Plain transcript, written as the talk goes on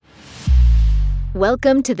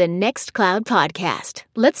Welcome to the Nextcloud podcast.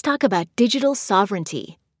 Let's talk about digital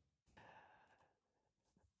sovereignty.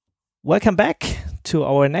 Welcome back to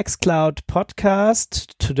our Nextcloud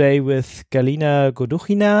podcast, today with Galina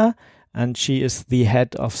Goduhina, and she is the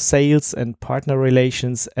head of sales and partner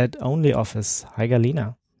relations at ONLYOFFICE. Hi,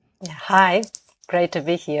 Galina. Hi, great to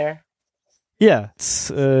be here. Yeah,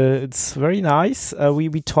 it's very nice. We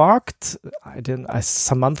talked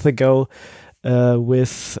some month ago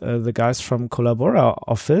with the guys from Collabora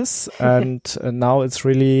office, and now it's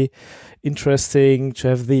really interesting to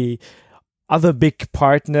have the other big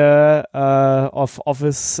partner of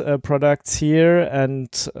Office products here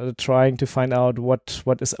and trying to find out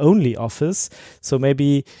what is ONLYOFFICE. So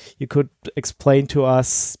maybe you could explain to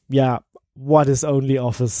us, what is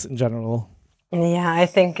ONLYOFFICE in general? Yeah, I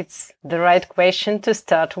think it's the right question to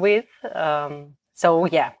start with.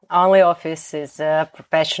 ONLYOFFICE is a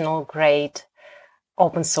professional grade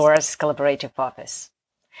open source collaborative office.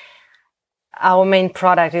 Our main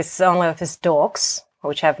product is ONLYOFFICE Docs,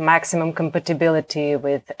 which have maximum compatibility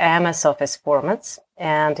with MS Office formats,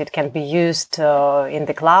 and it can be used in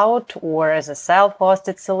the cloud or as a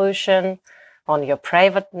self-hosted solution on your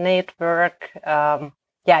private network.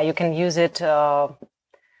 You can use it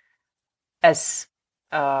as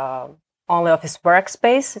ONLYOFFICE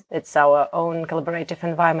Workspace. It's our own collaborative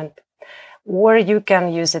environment. Or you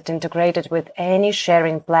can use it integrated with any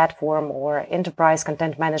sharing platform or enterprise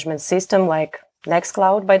content management system like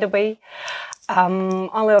Nextcloud, by the way.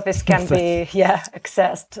 ONLYOFFICE can be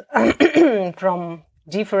accessed from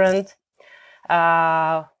different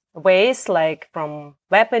ways, like from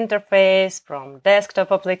web interface, from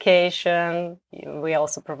desktop application. We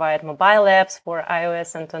also provide mobile apps for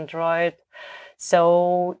iOS and Android.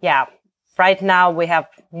 So right now we have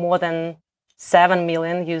more than 7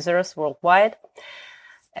 million users worldwide.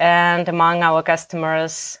 And among our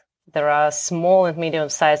customers, there are small and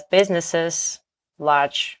medium-sized businesses,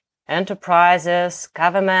 large enterprises,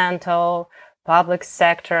 governmental, public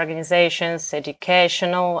sector organizations,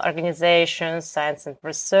 educational organizations, science and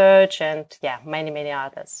research, and many, many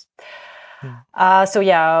others. There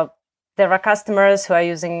are customers who are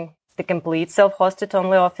using the complete self-hosted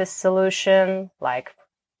ONLYOFFICE solution, like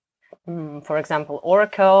for example,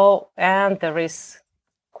 Oracle, and there is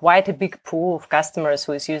quite a big pool of customers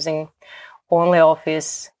who is using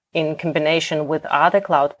ONLYOFFICE in combination with other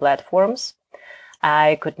cloud platforms.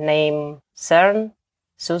 I could name CERN,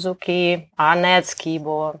 Suzuki, Arnet,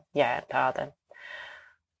 Skibo, and other.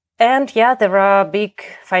 And there are big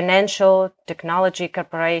financial technology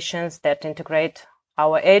corporations that integrate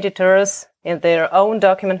our editors in their own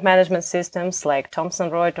document management systems like Thomson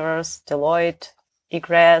Reuters, Deloitte,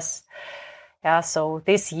 Egress. So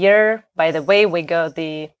this year, by the way, we got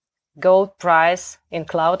the gold prize in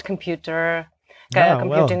Cloud Computing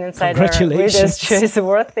Insider Reader's Choice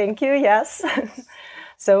Award. Thank you. Yes.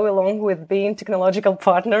 So along with being technological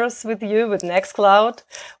partners with you, with Nextcloud,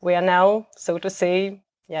 we are now, so to say,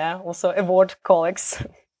 also award colleagues.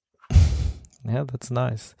 Yeah, that's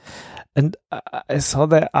nice. And I saw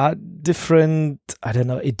there are different,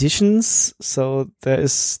 editions. So there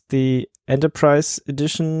is the Enterprise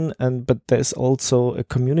Edition, but there is also a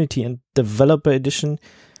Community and Developer Edition.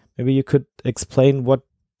 Maybe you could explain what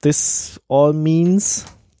this all means?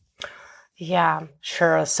 Yeah,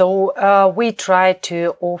 sure. So we try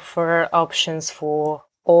to offer options for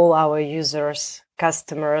all our users,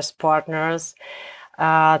 customers, partners,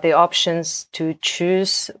 the options to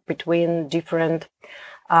choose between different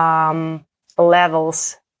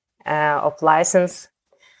levels of license,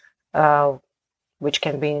 which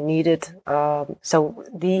can be needed. So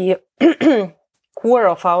the core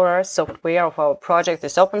of our software, of our project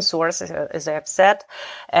is open source, as I have said,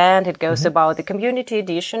 and it goes about the Community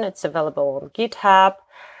Edition. It's available on GitHub.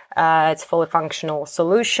 It's a fully functional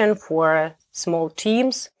solution for small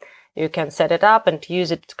teams. You can set it up and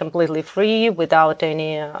use it completely free without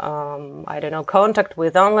any, contact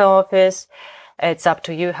with ONLYOFFICE. It's up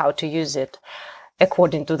to you how to use it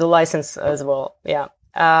according to the license as well.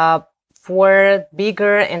 For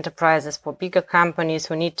bigger enterprises, for bigger companies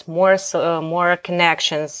who need more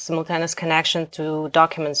connections, simultaneous connection to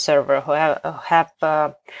document server, who have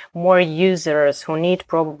more users, who need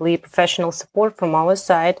probably professional support from our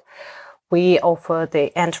side, we offer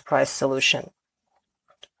the enterprise solution.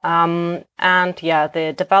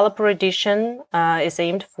 The developer edition is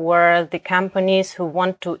aimed for the companies who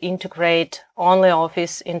want to integrate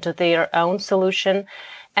ONLYOFFICE into their own solution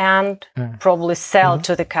and probably sell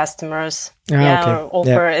to the customers, or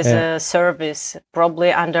offer as a service,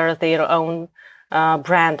 probably under their own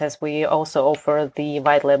brand, as we also offer the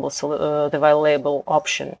white label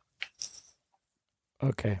option.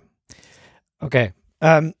 Okay. Okay.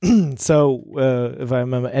 So if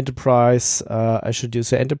I'm an enterprise, I should use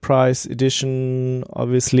the enterprise edition,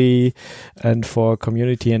 obviously, and for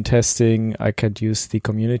community and testing, I could use the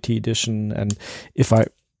community edition. And if I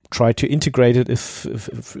try to integrate it,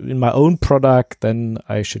 if in my own product, then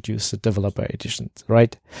I should use the developer edition,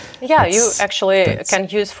 right? Yeah, you actually can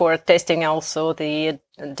use for testing also the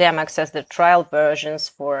demo access, the trial versions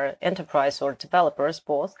for enterprise or developers,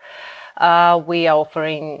 both. We are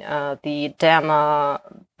offering the demo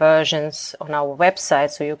versions on our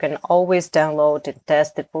website, so you can always download and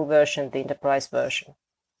test the full version, the enterprise version.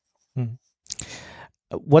 Hmm.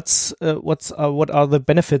 What are the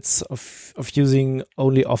benefits of using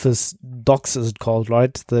ONLYOFFICE Docs, is it called,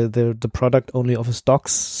 right? The product ONLYOFFICE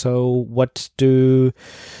Docs. So what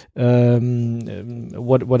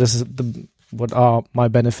are my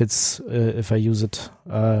benefits if I use it,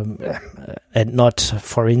 and not,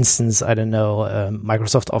 for instance, I don't know,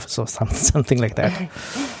 Microsoft Office or something like that?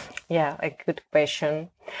 Yeah, a good question.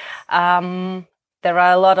 There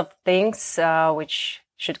are a lot of things which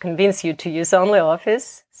should convince you to use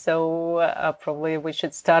ONLYOFFICE. So probably we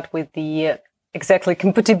should start with the exactly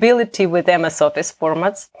compatibility with MS Office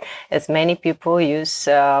formats, as many people use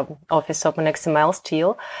Office OpenXML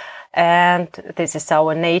still. And this is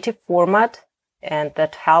our native format, and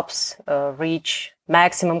that helps reach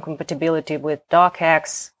maximum compatibility with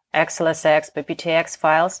docx, XLSX, PPTX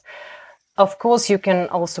files. Of course, you can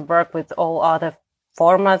also work with all other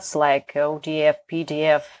formats like ODF,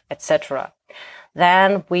 PDF, etc.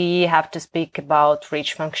 Then we have to speak about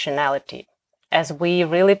rich functionality, as we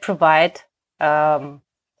really provide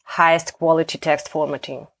highest quality text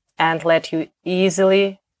formatting and let you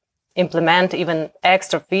easily implement even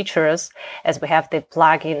extra features, as we have the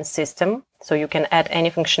plugin system, so you can add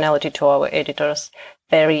any functionality to our editors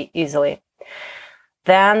very easily.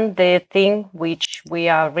 Then the thing which we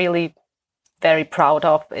are really very proud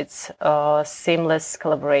of, it's seamless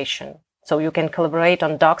collaboration. So you can collaborate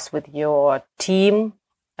on docs with your team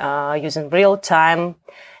using real-time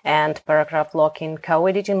and paragraph locking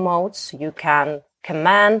co-editing modes. You can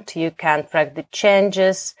comment, you can track the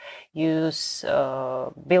changes, use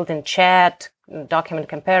built-in chat, document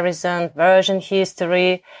comparison, version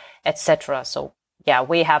history, etc. So yeah,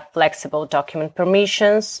 we have flexible document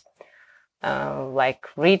permissions like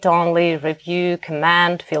read-only, review,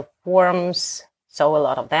 command, fill forms. So a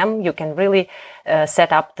lot of them. You can really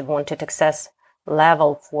set up the wanted access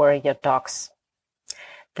level for your docs.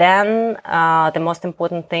 Then the most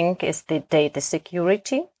important thing is the data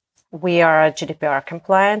security. We are GDPR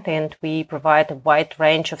compliant and we provide a wide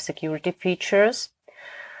range of security features.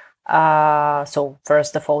 So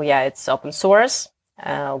first of all, yeah, it's open source.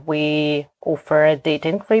 We offer data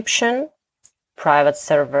encryption, private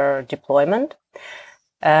server deployment.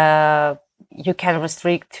 You can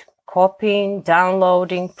restrict copying,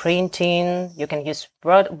 downloading, printing. You can use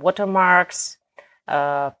watermarks,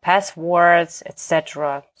 passwords,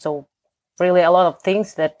 etc. So really a lot of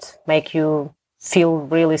things that make you feel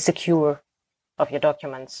really secure of your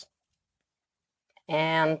documents.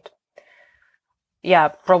 And yeah,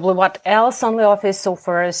 probably what else ONLYOFFICE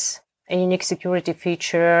offers a unique security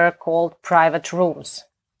feature called private rooms,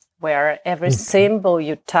 where every symbol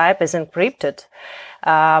you type is encrypted.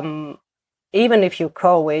 Even if you're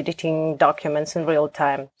co-editing documents in real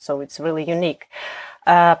time. So it's really unique.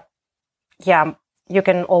 Yeah, you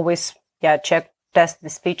can always, test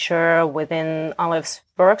this feature within ONLYOFFICE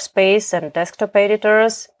workspace and desktop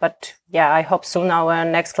editors. But yeah, I hope soon our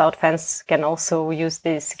Nextcloud fans can also use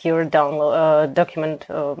the secure download document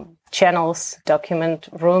channels, document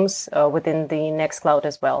rooms within the Nextcloud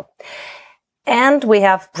as well. And we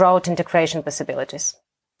have broad integration possibilities.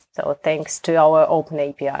 So thanks to our open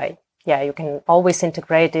API. Yeah, you can always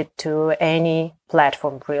integrate it to any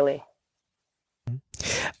platform, really.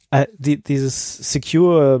 These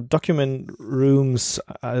secure document rooms,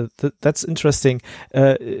 that's interesting.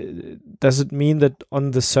 Does it mean that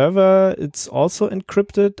on the server it's also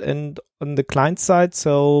encrypted and on the client side,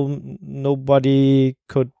 so nobody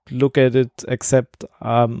could look at it except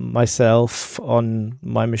myself on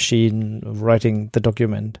my machine writing the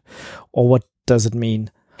document? Or what does it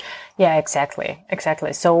mean? Yeah, exactly.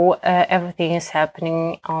 So everything is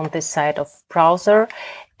happening on this side of browser,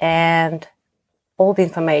 and all the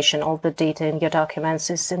information, all the data in your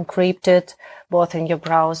documents is encrypted both in your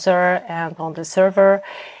browser and on the server.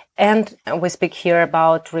 And we speak here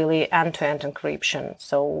about really end-to-end encryption.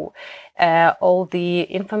 So all the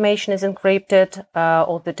information is encrypted,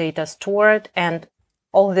 all the data stored, and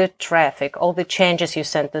all the traffic, all the changes you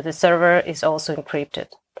send to the server is also encrypted.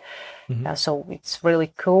 So it's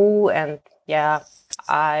really cool, and yeah,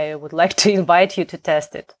 I would like to invite you to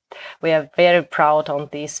test it. we are very proud on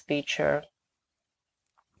this feature.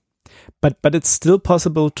 But it's still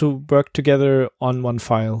possible to work together on one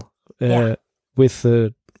file with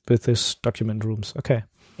this document rooms. Okay.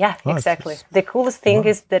 Yeah, exactly. The coolest thing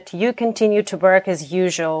is that you continue to work as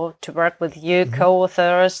usual, to work with your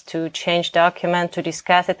co-authors, to change document, to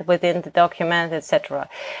discuss it within the document, etc.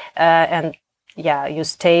 And you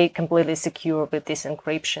stay completely secure with this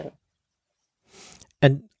encryption.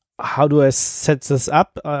 And how do I set this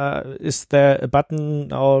up? Is there a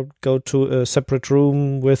button or go to a separate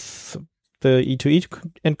room with the E2E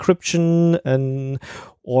encryption,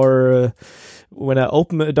 or when I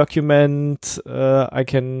open a document, I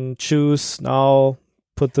can choose now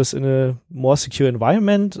put this in a more secure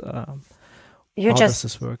environment? How does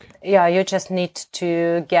this work? Yeah, you just need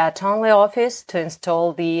to get OnlyOffice to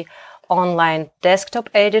install the online desktop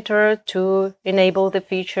editor to enable the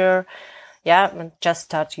feature. Yeah, and just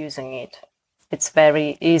start using it. It's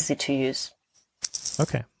very easy to use.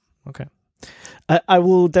 Okay. I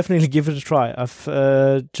will definitely give it a try. I've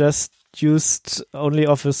just used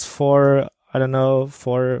OnlyOffice for, I don't know,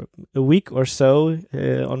 for a week or so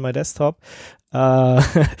on my desktop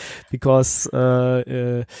because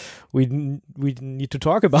we need to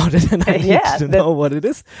talk about it, and I need to know what it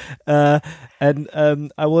is. And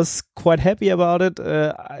I was quite happy about it.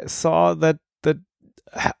 I saw that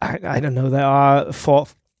I don't know, there are for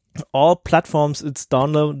all platforms, it's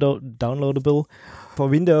downloadable for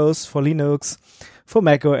Windows, for Linux, for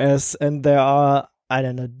Mac OS, and there are, I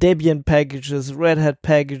don't know, Debian packages, Red Hat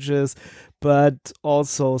packages, but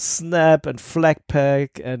also Snap and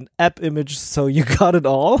Flatpak and app images, so you got it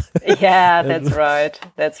all. Yeah, that's right.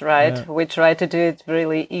 Yeah. We try to do it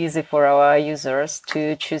really easy for our users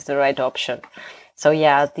to choose the right option. So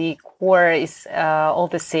yeah, the core is all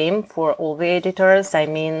the same for all the editors. I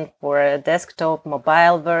mean, for a desktop,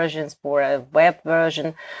 mobile versions, for a web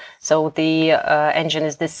version. So the engine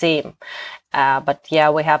is the same. But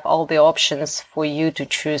yeah, we have all the options for you to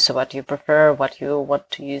choose what you prefer, what you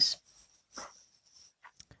want to use.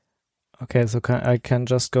 Okay, so I can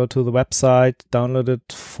just go to the website, download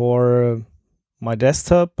it for my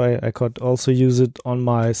desktop. I could also use it on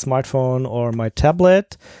my smartphone or my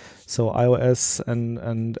tablet. So iOS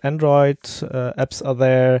and Android apps are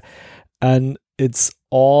there, and it's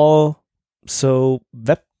all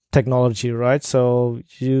web technology, right? So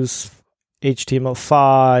use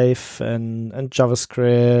HTML5 and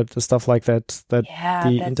JavaScript and stuff like that. The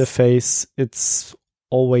interface, it's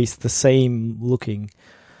always the same looking.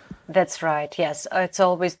 That's right. Yes, it's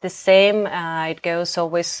always the same. It goes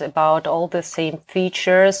always about all the same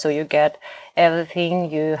features. So you get everything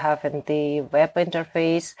you have in the web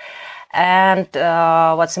interface. And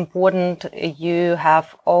what's important, you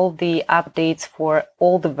have all the updates for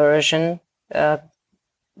all the version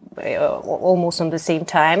almost on the same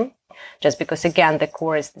time. Just because, again, the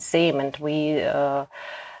core is the same, and we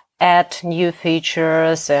add new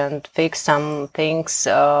features and fix some things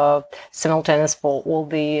simultaneous for all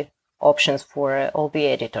the options for all the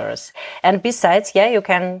editors. And besides, you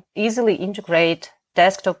can easily integrate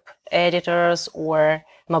desktop editors or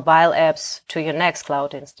mobile apps to your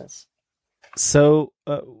Nextcloud instance. So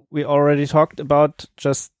we already talked about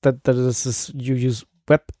just that this is, you use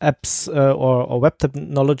web apps or web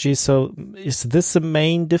technology. So is this the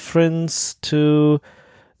main difference to,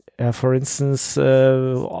 for instance,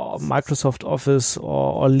 Microsoft Office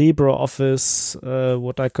or LibreOffice,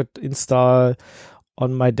 what I could install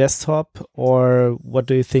on my desktop? Or what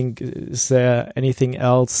do you think? Is there anything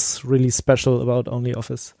else really special about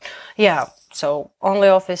OnlyOffice? Yeah, so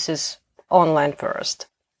OnlyOffice is online first.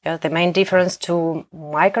 Yeah, the main difference to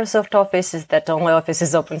Microsoft Office is that OnlyOffice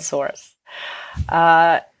is open source.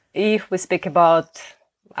 If we speak about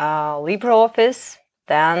LibreOffice,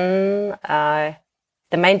 then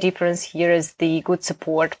the main difference here is the good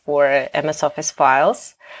support for MS Office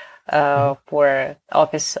files for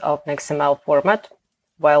Office OpenXML format,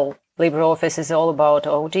 while LibreOffice is all about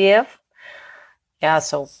ODF.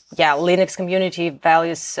 Linux community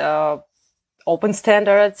values open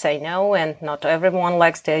standards, I know, and not everyone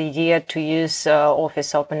likes the idea to use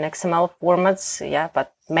Office OpenXML formats. Yeah,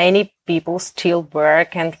 but many people still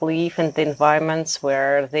work and live in the environments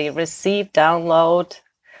where they receive, download,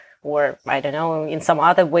 or I don't know, in some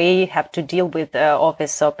other way have to deal with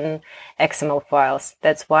Office OpenXML files.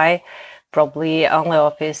 That's why probably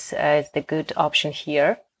OnlyOffice is the good option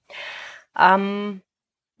here.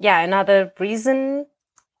 Another reason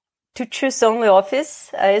to choose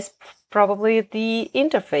OnlyOffice is probably the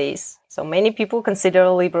interface. So many people consider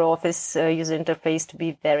LibreOffice user interface to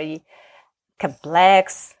be very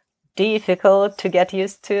complex, difficult to get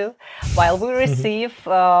used to, while we receive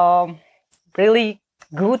really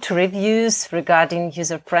good reviews regarding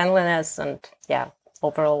user friendliness and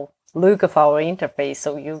overall look of our interface.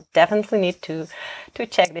 So you definitely need to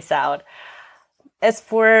check this out. As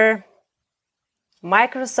for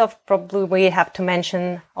Microsoft, probably we have to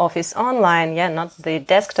mention Office Online, not the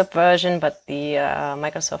desktop version, but the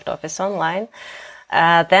Microsoft Office Online.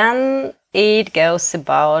 Then it goes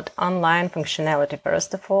about online functionality,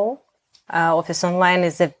 first of all. Office Online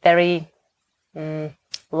is a very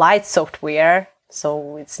light software,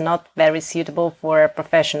 so it's not very suitable for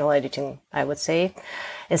professional editing, I would say.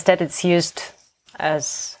 Instead, it's used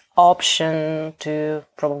as option to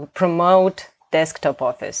promote desktop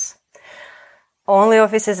Office.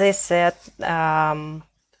 ONLYOFFICE, as I said,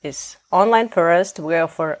 is online first. We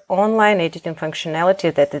offer online editing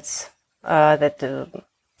functionality that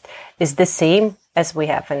is the same as we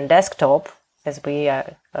have in desktop, as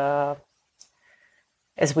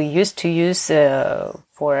we used to use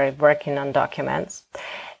for working on documents.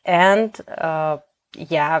 And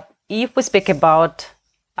if we speak about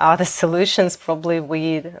other solutions, probably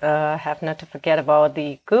we have not to forget about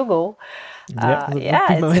the Google. That would be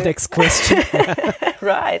my next question.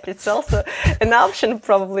 Right. It's also an option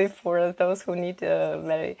probably for those who need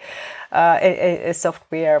a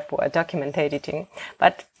software for document editing.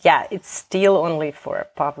 But it's still only for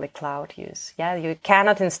public cloud use. You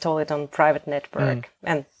cannot install it on private network.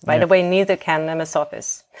 And by the way, neither can MS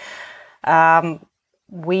Office.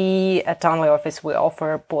 We at ONLYOFFICE, we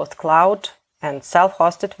offer both cloud and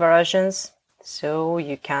self-hosted versions. So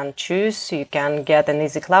you can choose, you can get an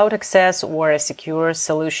easy cloud access or a secure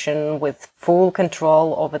solution with full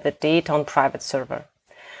control over the data on private server.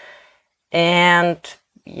 And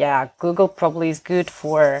Google probably is good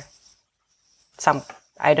for some,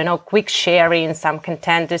 quick sharing, some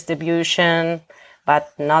content distribution,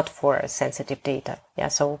 but not for sensitive data.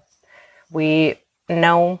 So we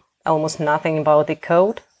know almost nothing about the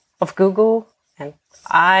code of Google, and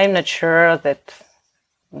I'm not sure that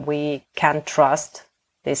we can trust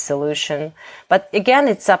this solution. But again,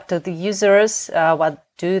 it's up to the users. What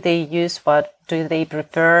do they use? What do they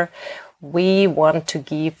prefer? We want to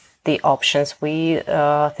give the options. We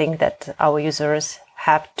think that our users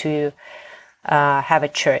have to have a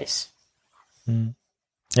choice.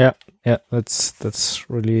 That's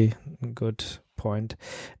really a good point.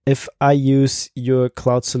 If I use your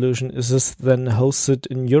cloud solution, is this then hosted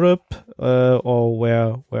in Europe, or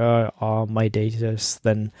where are my data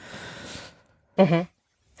then?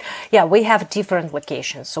 We have different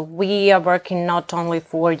locations. So we are working not only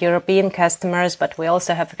for European customers, but we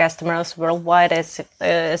also have customers worldwide, as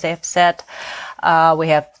I have said. We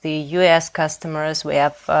have the US customers, we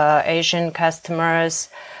have Asian customers,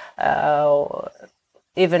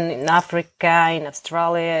 even in Africa, in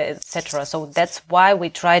Australia, etc. So that's why we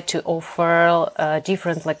try to offer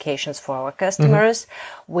different locations for our customers.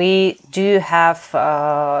 We do have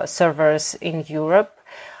servers in Europe,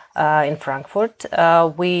 in Frankfurt.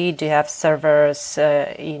 We do have servers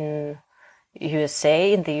in the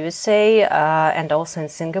USA, and also in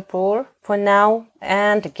Singapore for now.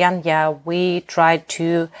 And again, we try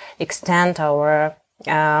to extend our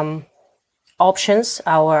options,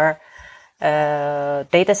 our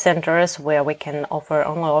data centers where we can offer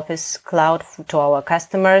ONLYOFFICE cloud to our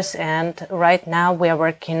customers. And right now we are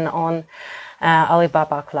working on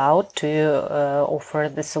Alibaba Cloud to offer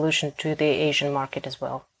the solution to the Asian market as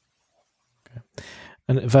well. Okay.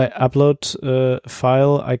 And if I upload a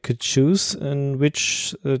file, I could choose in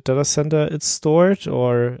which data center it's stored,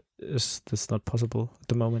 or is this not possible at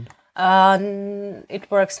the moment? It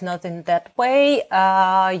works not in that way.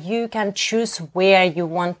 You can choose where you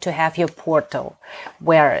want to have your portal,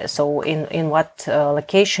 in what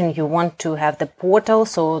location you want to have the portal.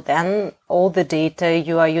 So then all the data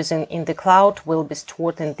you are using in the cloud will be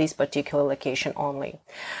stored in this particular location only.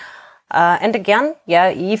 And again,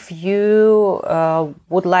 if you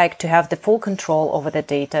would like to have the full control over the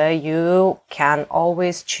data, you can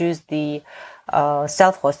always choose the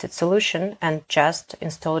self-hosted solution and just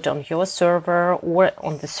install it on your server or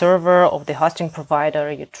on the server of the hosting provider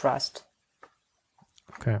you trust.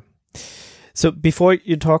 Okay. So before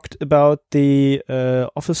you talked about the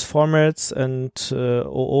Office formats and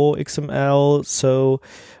OO XML, so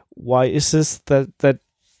why is this that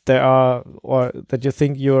there are, or that you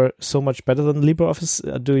think you're so much better than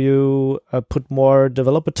LibreOffice? Do you put more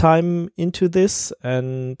developer time into this?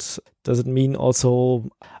 And does it mean also,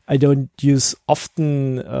 I don't use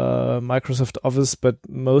often Microsoft Office, but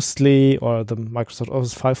mostly, or the Microsoft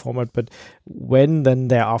Office file format, but when then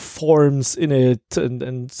there are forms in it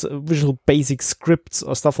and Visual Basic scripts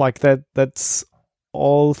or stuff like that, that's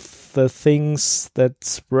all the things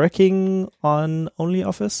that's working on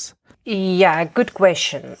OnlyOffice? Yeah, good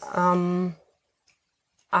question.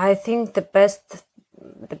 I think the best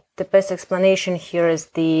explanation here is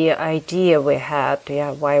the idea we had,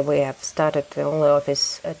 why we have started the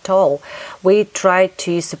OnlyOffice at all. We tried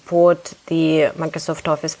to support the Microsoft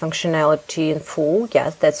Office functionality in full.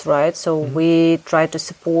 Yes, that's right. So we tried to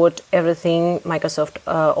support everything Microsoft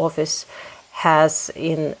Office has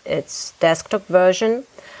in its desktop version.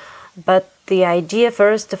 But the idea,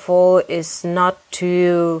 first of all, is not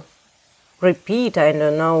to repeat, I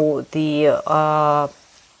don't know, the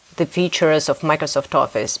features of Microsoft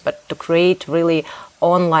Office, but to create really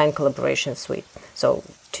online collaboration suite. So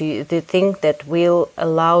the thing that will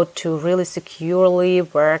allow to really securely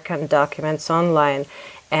work on documents online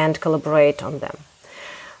and collaborate on them.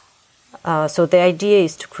 So the idea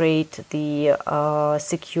is to create the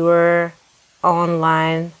secure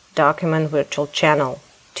online document virtual channel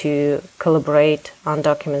to collaborate on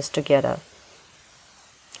documents together.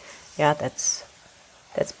 Yeah, that's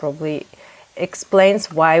probably explains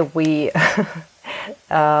why we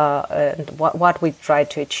and what we try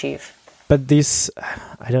to achieve. But these,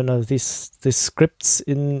 I don't know, these scripts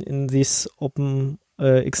in this open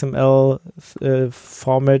XML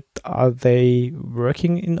format, are they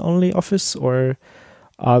working in OnlyOffice, or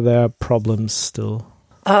are there problems still?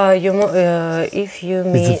 If you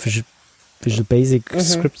mean with the Visual Basic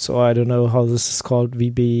scripts, or I don't know how this is called,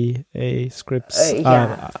 VBA scripts.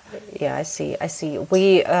 Yeah, I see.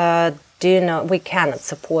 We cannot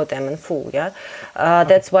support them in full. Yeah,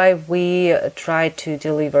 that's why we try to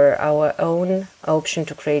deliver our own option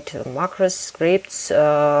to create macro scripts.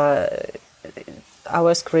 Our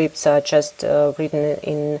scripts are just written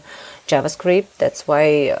in JavaScript. That's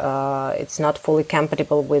why it's not fully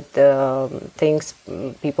compatible with the things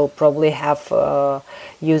people probably have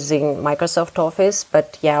using Microsoft Office.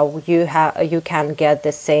 But yeah, you can get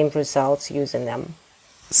the same results using them.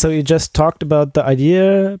 So you just talked about the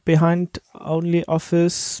idea behind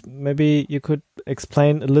OnlyOffice. Maybe you could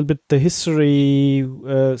explain a little bit the history.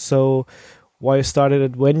 So why you started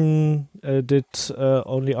it? When did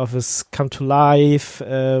OnlyOffice come to life?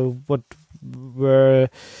 What were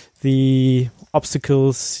the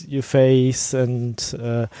obstacles you face, and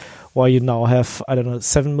why you now have, I don't know,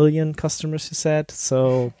 7 million customers, you said.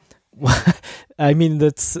 So I mean,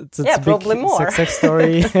 that's a big more. success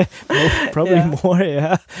story. Probably more,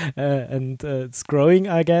 yeah. And it's growing,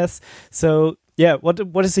 I guess. So yeah,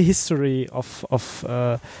 what is the history of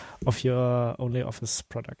your OnlyOffice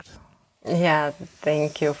product? Yeah,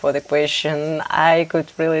 thank you for the question. I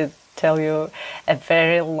could really tell you a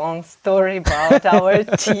very long story about our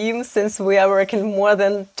team, since we are working more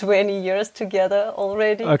than 20 years together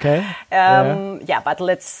already. Okay. But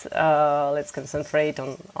let's concentrate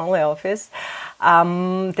on OnlyOffice.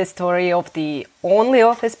 The story of the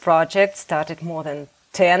OnlyOffice project started more than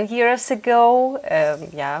 10 years ago.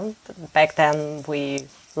 Back then we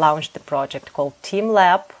launched the project called Team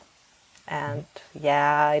Lab. And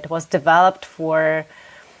it was developed for,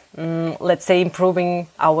 let's say, improving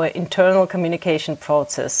our internal communication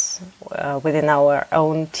process within our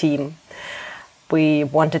own team. We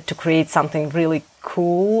wanted to create something really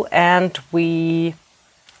cool, and we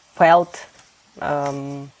felt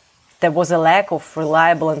there was a lack of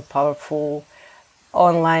reliable and powerful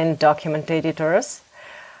online document editors.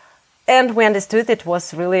 And we understood it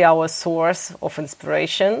was really our source of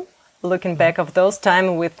inspiration. Looking back of those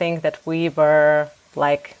times, we think that we were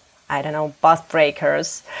like, I don't know, path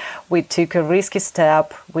breakers. We took a risky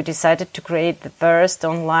step. We decided to create the first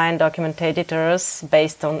online document editors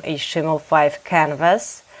based on HTML5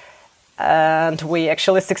 canvas, and we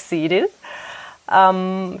actually succeeded.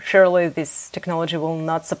 Surely this technology will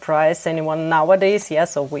not surprise anyone nowadays. Yeah,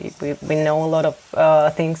 so we know a lot of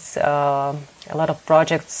things, a lot of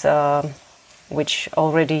projects which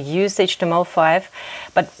already use HTML5,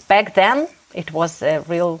 but back then it was a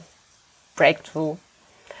real breakthrough.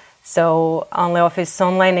 So OnlyOffice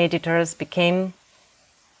online editors became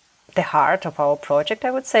the heart of our project,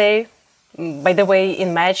 I would say. By the way,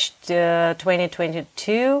 in March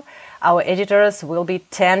 2022, our editors will be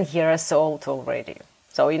 10 years old already.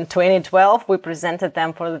 So in 2012, we presented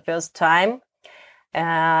them for the first time.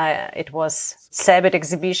 It was Sabbath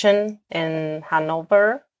exhibition in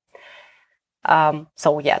Hanover. 10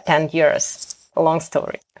 years, a long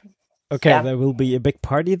story. Okay, there will be a big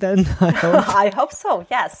party then, I hope. I hope so,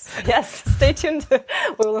 yes, stay tuned. We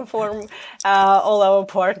will inform all our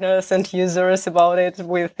partners and users about it.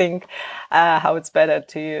 We think how it's better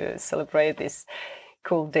to celebrate this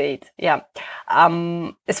cool date.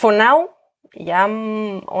 As for now,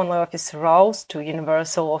 OnlyOffice rose to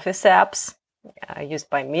universal office apps. used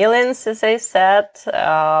by millions, as I said.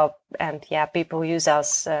 And yeah, people use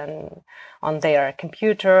us on their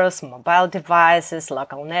computers, mobile devices,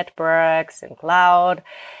 local networks, and cloud.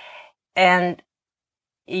 And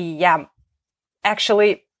yeah,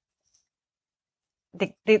 actually,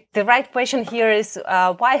 the right question here is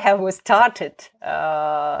why have we started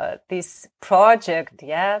this project?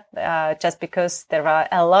 Just because there are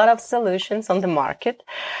a lot of solutions on the market,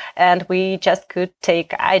 and we just could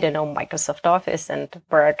take, I don't know, Microsoft Office and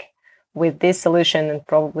work with this solution, and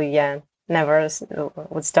probably never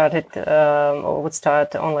would start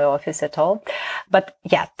OnlyOffice at all. But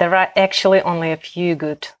yeah, there are actually only a few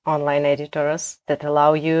good online editors that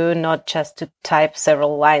allow you not just to type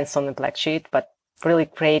several lines on a blank sheet, but really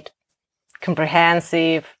create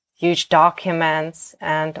comprehensive, huge documents.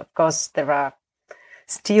 And of course, there are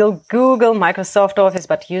still Google, Microsoft Office,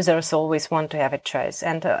 but users always want to have a choice.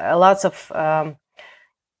 And lots of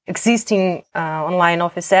existing online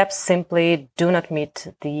Office apps simply do not meet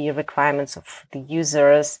the requirements of the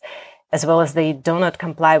users, as well as they do not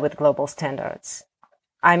comply with global standards.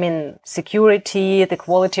 I mean, security, the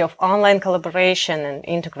quality of online collaboration, and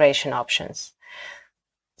integration options.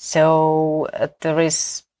 So there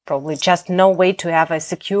is probably just no way to have a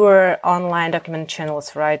secure online document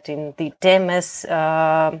channels, right, in the DMS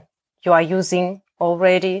you are using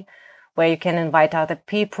already, where you can invite other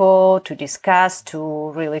people to discuss, to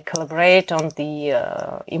really collaborate on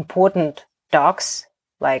the important docs,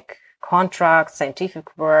 like contracts,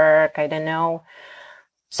 scientific work, I don't know.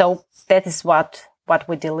 So that is what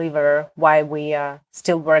we deliver, why we are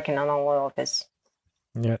still working on OnlyOffice.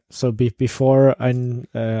 Yeah. So before I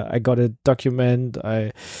got a document,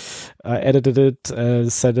 I edited it,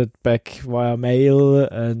 sent it back via mail,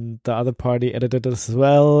 and the other party edited it as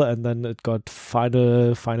well, and then it got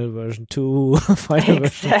final version 2, final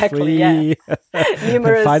version 3,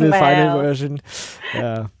 numerous final version.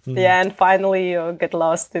 Yeah. Yeah, and finally you get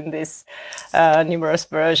lost in these numerous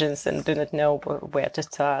versions and do not know where to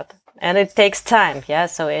start. And it takes time. Yeah.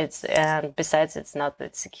 So and besides, it's not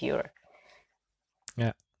that secure.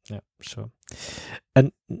 Yeah, sure.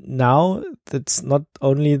 And now it's not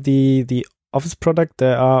only the Office product.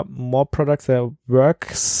 There are more products. There are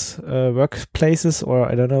workplaces,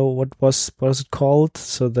 or I don't know what was it called.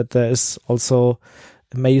 So that there is also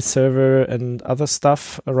a mail server and other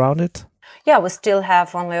stuff around it. Yeah, we still have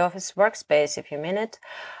OnlyOffice Workspace, if you mean it.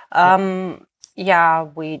 Yeah,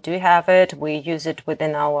 we do have it. We use it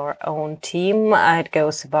within our own team. It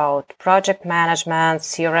goes about project management,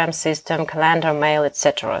 CRM system, calendar, mail,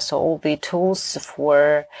 etc. So all the tools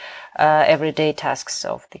for everyday tasks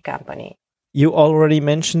of the company. You already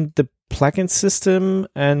mentioned the plugin system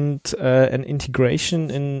and an integration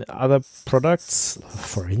in other products,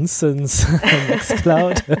 for instance,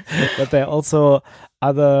 Nextcloud, but there are also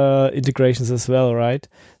other integrations as well, right?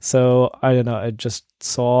 So I don't know, I just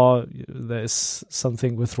saw there's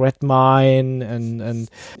something with Redmine and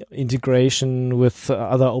integration with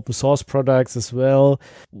other open source products as well.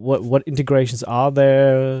 What integrations are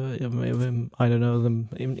there? I don't know, them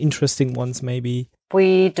interesting ones maybe.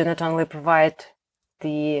 We do not only provide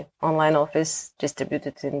the online office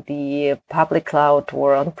distributed in the public cloud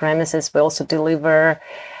or on premises, we also deliver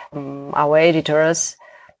our editors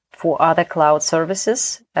for other cloud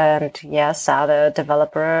services. And yes, other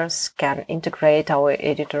developers can integrate our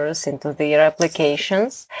editors into their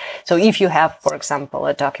applications. So if you have, for example,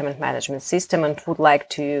 a document management system and would like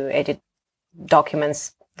to edit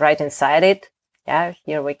documents right inside it,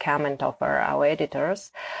 here we come and offer our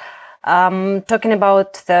editors. Talking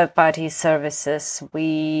about third-party services,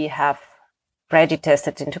 we have ready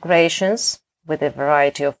tested integrations with a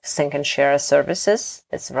variety of sync and share services.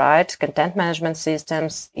 That's right. Content management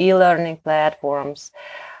systems, e-learning platforms.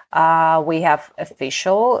 We have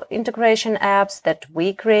official integration apps that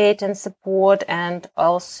we create and support, and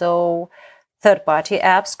also third-party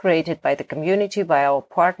apps created by the community, by our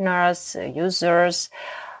partners, users.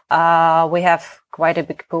 We have quite a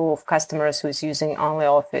big pool of customers who is using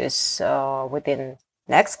OnlyOffice within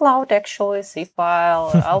Nextcloud, actually,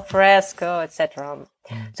 cFile, Alfresco, etc.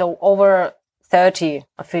 So over 30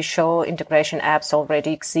 official integration apps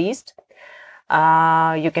already exist.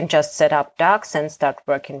 You can just set up docs and start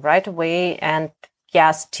working right away. And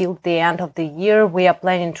yes, till the end of the year, we are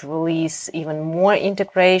planning to release even more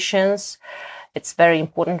integrations. It's very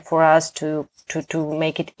important for us to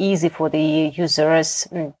make it easy for the users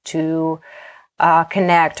to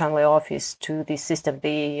connect OnlyOffice to the system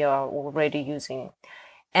they are already using.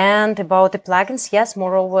 And about the plugins, yes,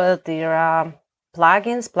 moreover, there are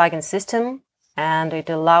plugin system, and it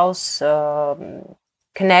allows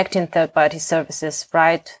connecting third-party services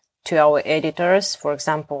right to our editors. For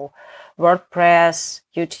example, WordPress,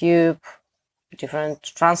 YouTube, different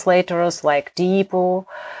translators like Depot,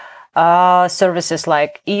 services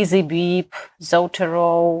like EasyBeep,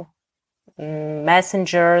 Zotero,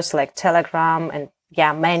 messengers like Telegram, and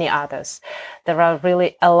many others. There are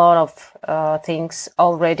really a lot of things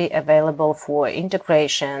already available for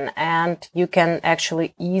integration, and you can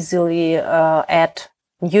actually easily add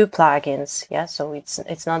new plugins. So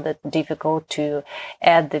it's not that difficult to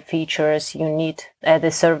add the features you need, the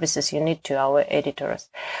services you need to our editors.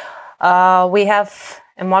 We have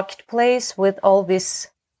a marketplace with all these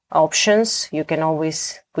options. You can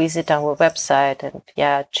always visit our website and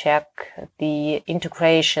check the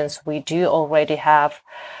integrations we do already have,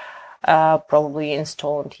 probably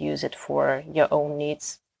install and use it for your own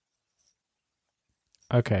needs.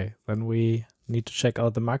 Okay, then we need to check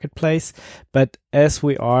out the marketplace. But as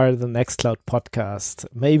we are the Nextcloud podcast,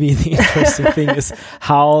 maybe the interesting thing is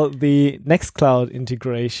how the Nextcloud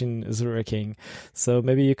integration is working. So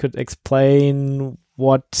maybe you could explain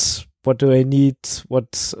what do I need?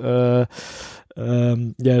 What should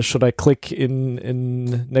I click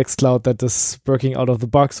in Nextcloud that is working out of the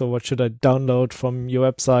box, or what should I download from your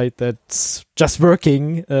website that's just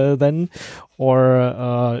working then,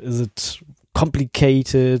 or is it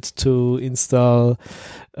complicated to install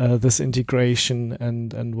this integration,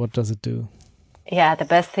 and what does it do? The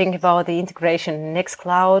best thing about the integration in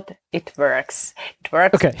Nextcloud, it works. It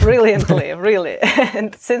works brilliantly, really.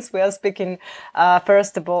 And since we are speaking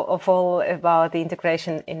first of all about the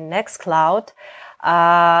integration in Nextcloud,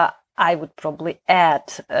 I would probably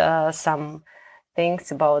add some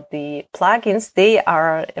things about the plugins. They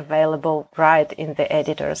are available right in the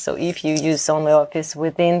editor. So if you use OnlyOffice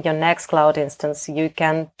within your Nextcloud instance, you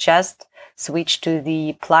can just switch to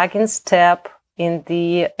the plugins tab in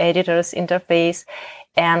the editor's interface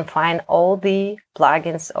and find all the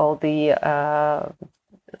plugins, all the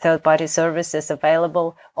third-party services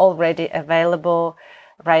already available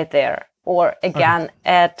right there. Or again,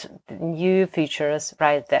 add new features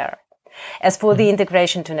right there. As for the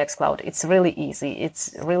integration to Nextcloud, it's really easy.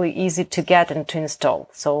 It's really easy to get and to install.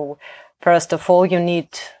 So first of all, you need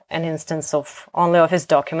an instance of OnlyOffice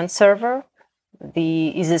document server. The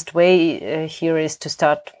easiest way here is to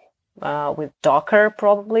start with Docker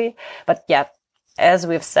probably. But as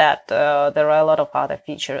we've said, there are a lot of other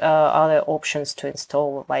other options to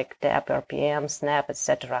install like DAP, RPM, Snap,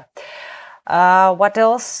 etc. What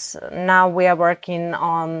else? Now we are working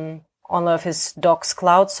on OnlyOffice Docs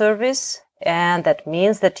Cloud service, and that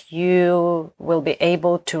means that you will be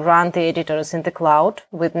able to run the editors in the cloud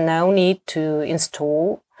with no need to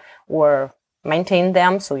install or maintain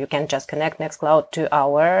them. So you can just connect Nextcloud to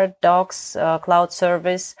our Docs Cloud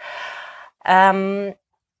service. When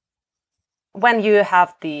you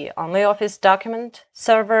have the OnlyOffice document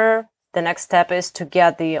server, the next step is to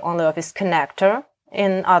get the OnlyOffice connector.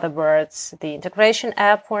 In other words, the integration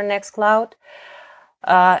app for Nextcloud.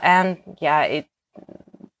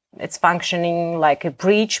 It's functioning like a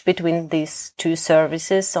bridge between these two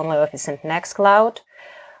services, OnlyOffice and Nextcloud.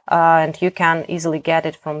 And you can easily get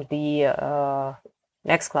it from the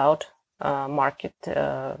Nextcloud market,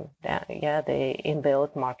 the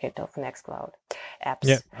inbuilt market of Nextcloud apps.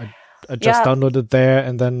 Yeah, I just downloaded there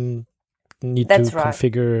and then need to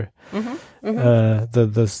configure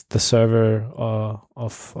the server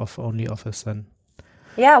of OnlyOffice then.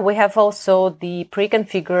 Yeah, we have also the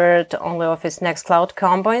pre-configured OnlyOffice Nextcloud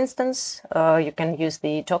combo instance. You can use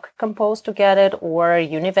the Docker Compose to get it, or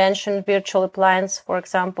Univention virtual appliance, for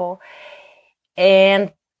example.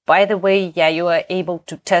 And by the way, you are able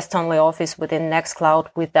to test OnlyOffice within Nextcloud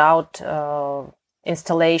without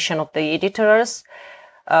installation of the editors.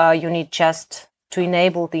 You need just to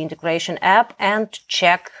enable the integration app and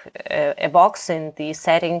check a box in the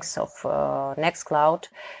settings of Nextcloud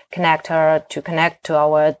connector to connect to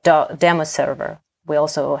our demo server. We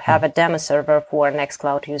also have a demo server for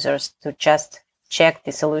Nextcloud users to just check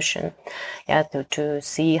the solution, to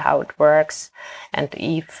see how it works and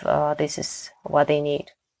if this is what they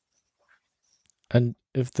need. And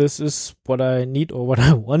if this is what I need or what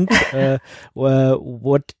I want,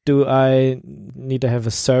 what do I need to have,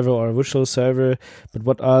 a server or a virtual server? But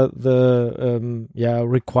what are the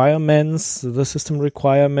requirements, the system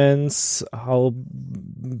requirements? How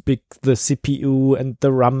big the CPU and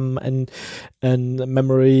the RAM and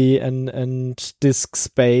memory and disk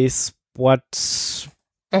space? What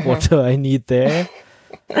do I need there?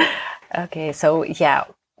 Okay, so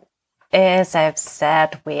as I've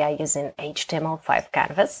said, we are using HTML5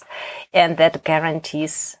 canvas, and that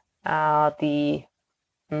guarantees the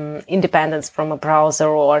independence from a browser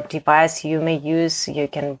or device you may use. You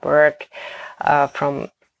can work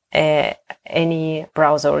from any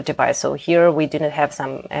browser or device. So here we do not have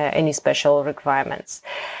any special requirements.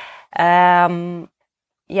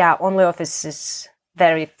 OnlyOffice is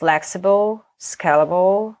very flexible,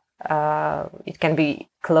 scalable. It can be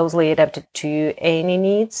closely adapted to any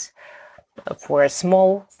needs for a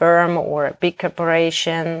small firm or a big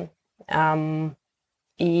corporation.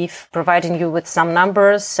 If providing you with some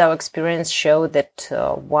numbers, so experience showed that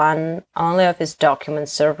one OnlyOffice document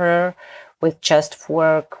server with just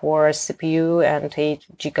 4 core CPU and 8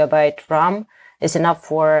 GB RAM is enough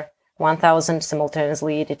for 1,000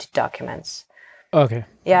 simultaneously edited documents. Okay.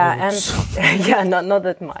 Yeah, and not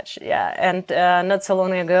that much. Yeah, and not so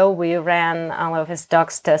long ago we ran OnlyOffice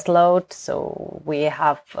Docs test load, so we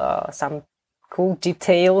have some cool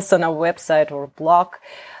details on our website or blog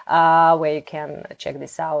where you can check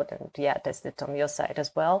this out and test it on your site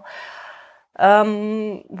as well.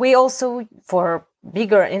 We also, for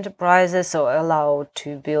bigger enterprises, are allowed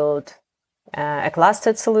to build a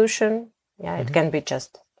clustered solution. Yeah, It can be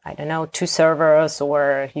just, 2 servers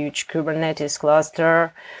or a huge Kubernetes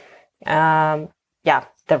cluster.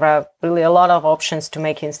 There are really a lot of options to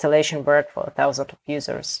make installation work for thousands of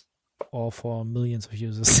users. Or for millions of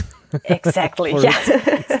users. Exactly,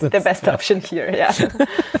 it's the best option here,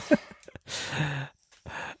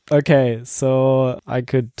 Okay, so I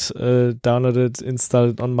could download it, install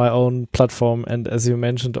it on my own platform, and as you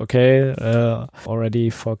mentioned, already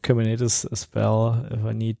for Kubernetes as well, if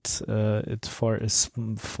I need it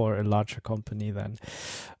for a larger company then.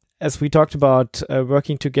 As we talked about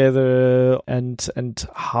working together and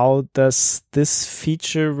how does this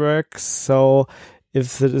feature work? So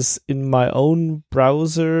if it is in my own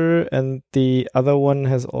browser and the other one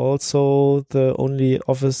has also the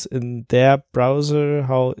OnlyOffice in their browser,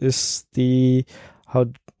 how is it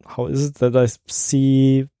that I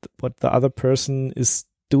see what the other person is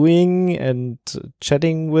doing and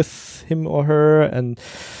chatting with him or her, and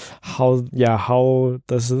how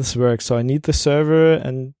does this work? So I need the server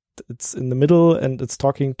and it's in the middle and it's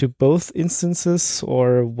talking to both instances,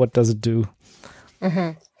 or what does it do?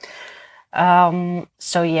 Mm-hmm.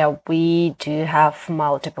 We do have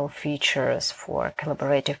multiple features for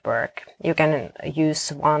collaborative work. You can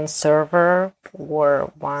use one server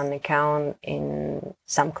or one account in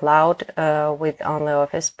some cloud with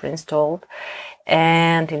OnlyOffice pre-installed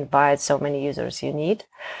and invite so many users you need.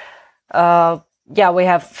 We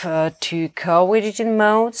have 2 co-editing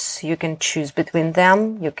modes. You can choose between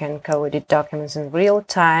them. You can co-edit documents in real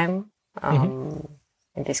time.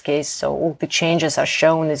 In this case, so all the changes are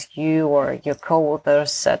shown as you or your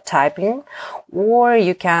co-authors typing, or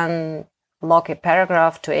you can lock a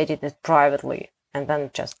paragraph to edit it privately and then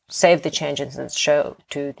just save the changes and show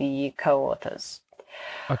to the co-authors.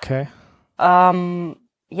 Okay.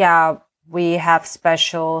 We have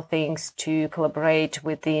special things to collaborate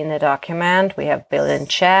within a document. We have built-in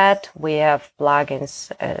chat. We have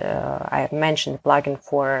plugins. I have mentioned plugin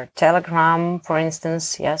for Telegram, for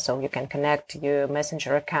instance. So you can connect your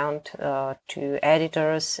Messenger account to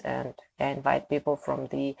editors and invite people from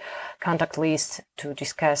the contact list to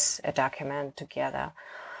discuss a document together.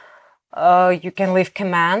 You can leave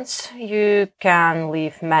commands. You can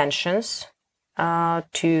leave mentions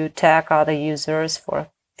to tag other users for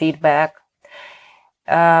feedback.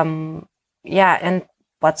 And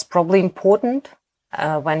what's probably important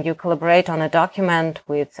when you collaborate on a document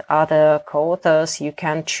with other co-authors, you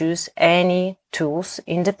can choose any tools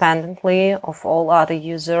independently of all other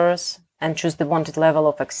users and choose the wanted level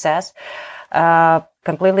of access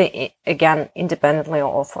completely, again, independently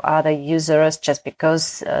of other users, just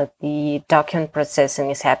because the document processing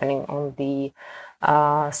is happening on the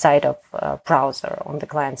side of browser, on the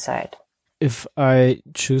client side. If I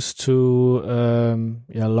choose to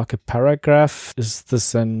lock a paragraph, is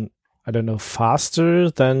this then, faster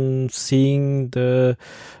than seeing the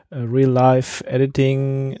real life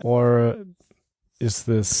editing, or is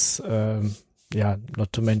this,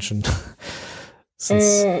 not to mention?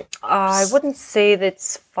 I wouldn't say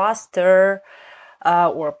that's faster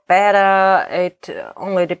or better. It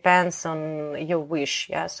only depends on your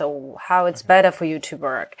wish. So how it's better for you to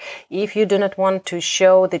work. If you do not want to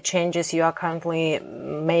show the changes you are currently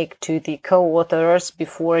make to the co-authors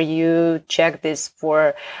before you check this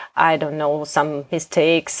for, some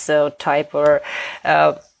mistakes, type,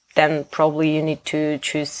 then probably you need to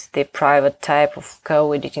choose the private type of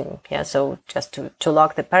co-editing. So just to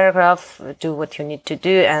lock the paragraph, do what you need to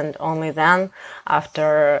do, and only then,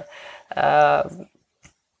 after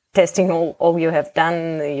testing all you have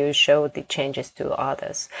done, you show the changes to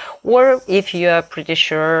others. Or if you are pretty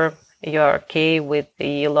sure you're okay with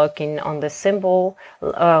the locking on the symbol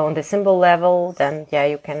level, then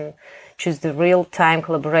you can choose the real-time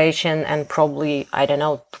collaboration and probably, I don't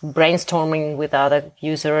know, brainstorming with other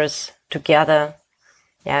users together.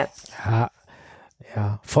 Yeah.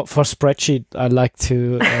 Yeah, for spreadsheet, I like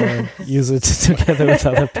to use it together with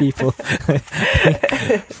other people.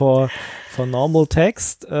 For normal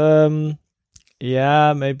text, maybe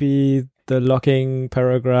the logging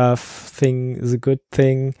paragraph thing is a good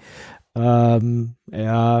thing. Having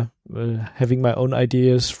my own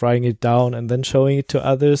ideas, writing it down, and then showing it to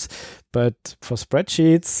others. But for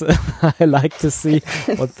spreadsheets, I like to see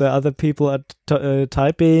what the other people are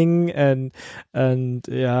typing, and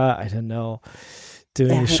I don't know,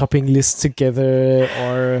 doing a shopping list together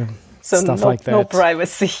or stuff like that. No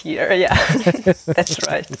privacy here. Yeah, that's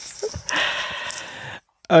right.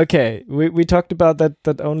 Okay, we talked about that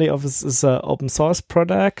OnlyOffice is an open source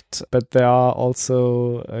product, but there are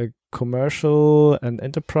also commercial and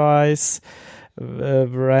enterprise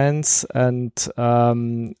brands, and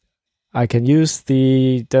I can use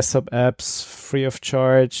the desktop apps free of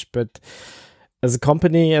charge, but as a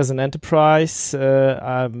company, as an enterprise,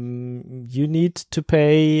 you need to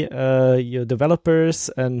pay your developers,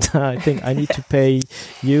 and I think I need to pay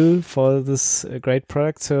you for this great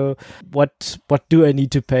product. So, what do I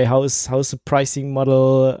need to pay? How's the pricing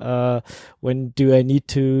model? When do I need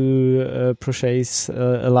to purchase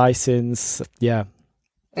a license? Yeah.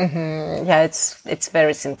 Mm-hmm. Yeah, it's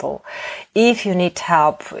very simple. If you need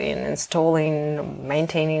help in installing,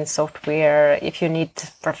 maintaining software, if you need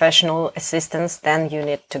professional assistance, then you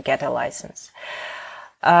need to get a license.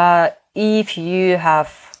 If you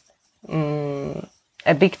have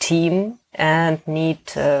a big team and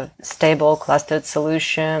need a stable clustered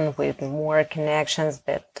solution with more connections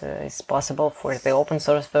that is possible for the open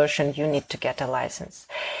source version, you need to get a license.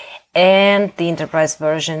 And the enterprise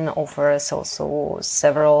version offers also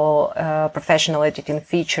several professional editing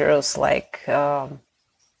features like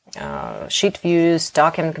sheet views,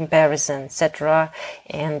 document comparison, etc.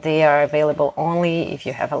 And they are available only if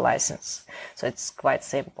you have a license. So it's quite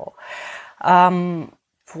simple.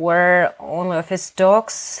 For OnlyOffice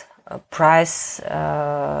docs,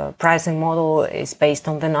 pricing model is based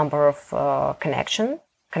on the number of connections.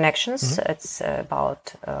 Mm-hmm. It's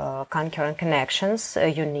about concurrent connections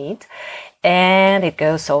you need, and it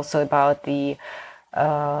goes also about the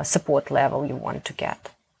support level you want to get.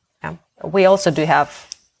 Yeah. We also do have,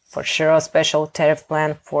 for sure, a special tariff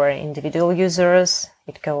plan for individual users.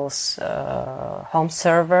 It goes home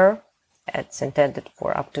server. It's intended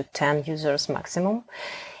for up to 10 users maximum.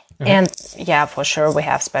 Mm-hmm. And yeah, for sure, we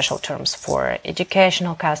have special terms for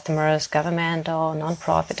educational customers, governmental,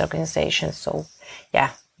 non-profit organizations. So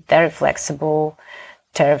yeah, very flexible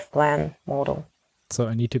tariff plan model. So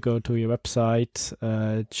I need to go to your website,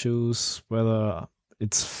 choose whether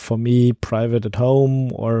it's for me private at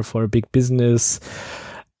home or for a big business,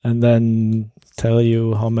 and then tell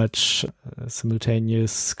you how much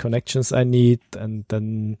simultaneous connections I need, and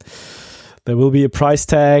then there will be a price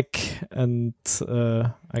tag, and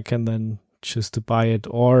I can then choose to buy it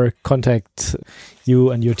or contact you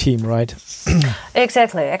and your team, right?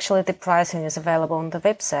 Exactly. Actually, the pricing is available on the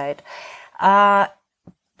website.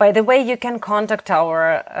 By the way, you can contact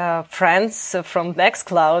our friends from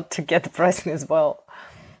Nextcloud to get the pricing as well.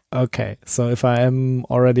 Okay, so if I am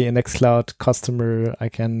already a Nextcloud customer, I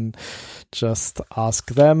can just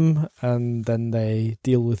ask them, and then they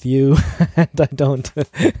deal with you, and I don't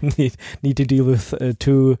need to deal with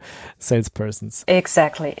two salespersons.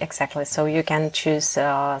 Exactly. So you can choose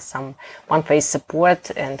some one-page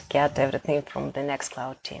support and get everything from the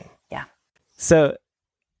Nextcloud team. Yeah. So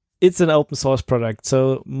it's an open source product,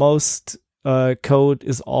 so most code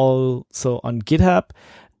is also on GitHub,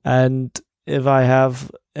 and if I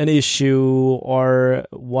have an issue or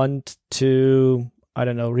want to, I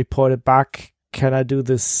don't know, report it back, can I do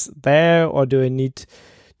this there, or do I need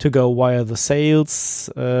to go via the sales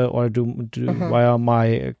or do via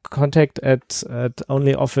my contact at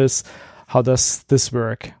OnlyOffice? How does this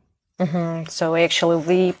work? Mm-hmm. So actually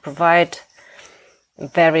we provide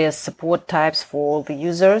various support types for all the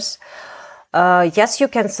users. Yes, you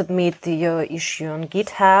can submit your issue on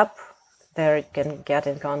GitHub. There you can get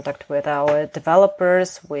in contact with our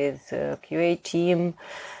developers, with the QA team.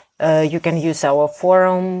 You can use our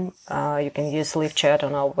forum. You can use live chat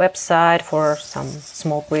on our website for some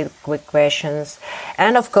small quick questions.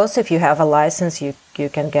 And of course, if you have a license, you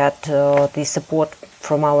can get the support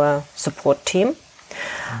from our support team.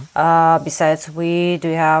 Mm-hmm. Besides, we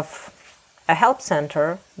do have a help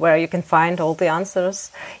center where you can find all the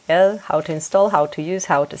answers, how to install, how to use,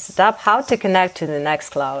 how to set up, how to connect to the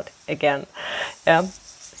Nextcloud again.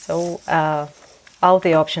 So all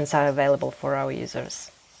the options are available for our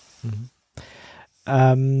users.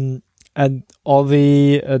 Mm-hmm. And all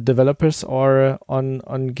the developers are on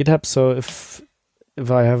GitHub. So if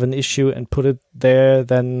I have an issue and put it there,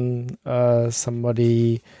 then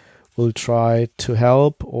somebody will try to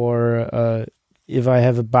help. Or if I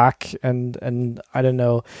have a bug and I don't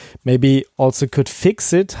know, maybe also could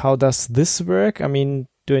fix it. How does this work? I mean,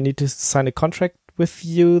 do I need to sign a contract with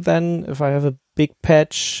you then if I have a big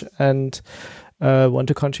patch and want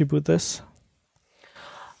to contribute this?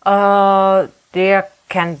 There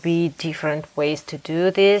can be different ways to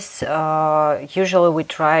do this. Usually we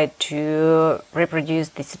try to reproduce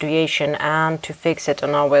the situation and to fix it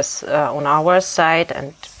on our side,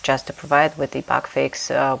 and just to provide with the bug fix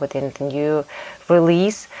within the new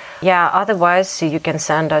release. Yeah, otherwise you can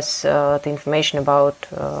send us the information about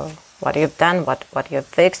what you've done, what you've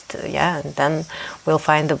fixed, and then we'll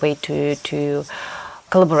find a way to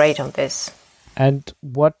collaborate on this. And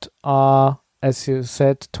what are, as you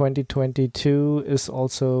said, 2022 is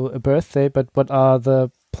also a birthday, but what are the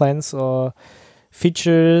plans or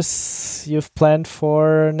features you've planned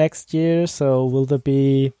for next year? So will there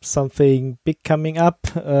be something big coming up,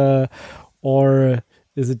 or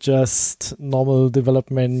is it just normal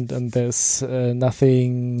development and there's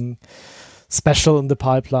nothing special in the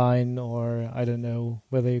pipeline? Or I don't know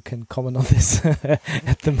whether you can comment on this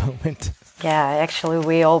at the moment. Yeah, actually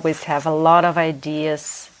we always have a lot of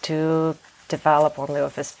ideas to develop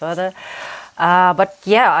OnlyOffice further. But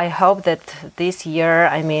yeah, I hope that this year,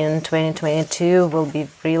 2022, will be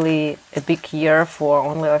really a big year for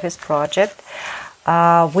OnlyOffice project.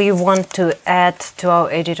 We want to add to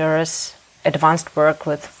our editors advanced work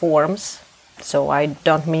with forms. So I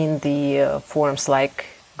don't mean the forms like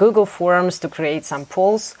Google Forms to create some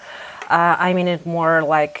polls. I mean it more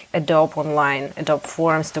like Adobe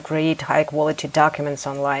Forms to create high quality documents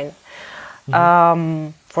online. Mm-hmm.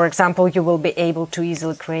 For example, you will be able to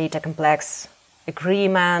easily create a complex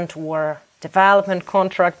agreement or development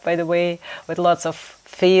contract, by the way, with lots of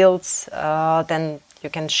fields. Then you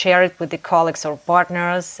can share it with the colleagues or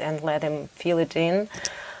partners and let them fill it in.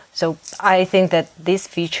 So I think that this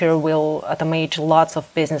feature will automate lots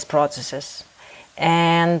of business processes.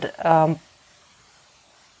 And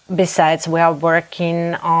besides, we are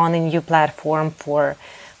working on a new platform for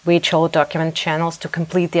virtual document channels to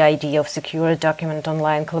complete the idea of secure document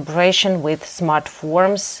online collaboration with smart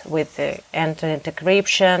forms, with end-to-end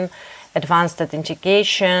encryption, advanced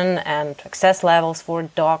authentication, and access levels for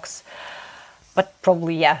docs. But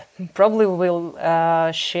probably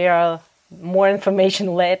we'll share more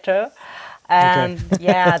information later. And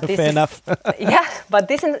okay. Fair enough. But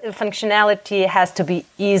this functionality has to be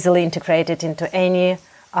easily integrated into any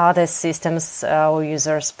other systems our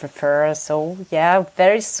users prefer. So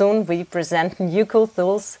very soon we present new cool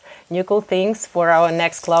tools, new cool things for our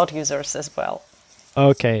Nextcloud users as well.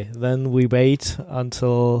 Okay, then we wait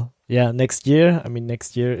until next year.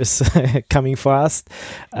 Next year is coming fast,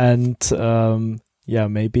 and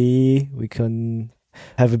maybe we can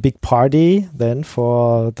have a big party then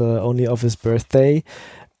for the OnlyOffice birthday.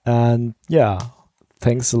 And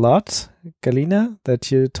thanks a lot, Galina, that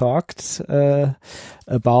you talked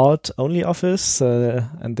about OnlyOffice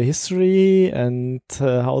and the history and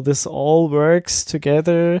how this all works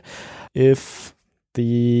together. If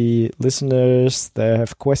the listeners they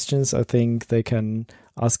have questions, I think they can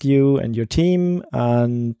ask you and your team,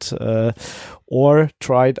 and or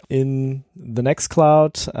try it in the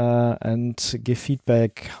Nextcloud and give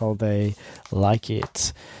feedback how they like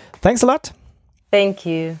it. Thanks a lot. Thank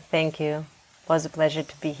you. It was a pleasure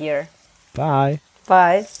to be here. Bye.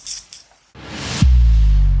 Bye.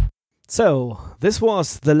 So, this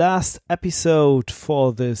was the last episode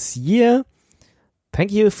for this year.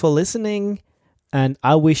 Thank you for listening, and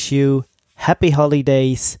I wish you happy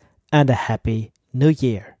holidays and a happy New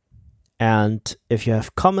Year. And if you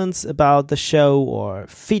have comments about the show or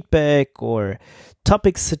feedback or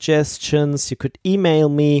topic suggestions, you could email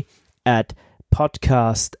me at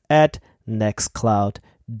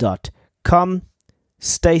podcast@nextcloud.com.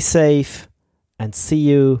 Stay safe and see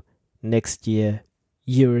you next year.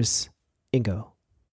 Yours, Ingo.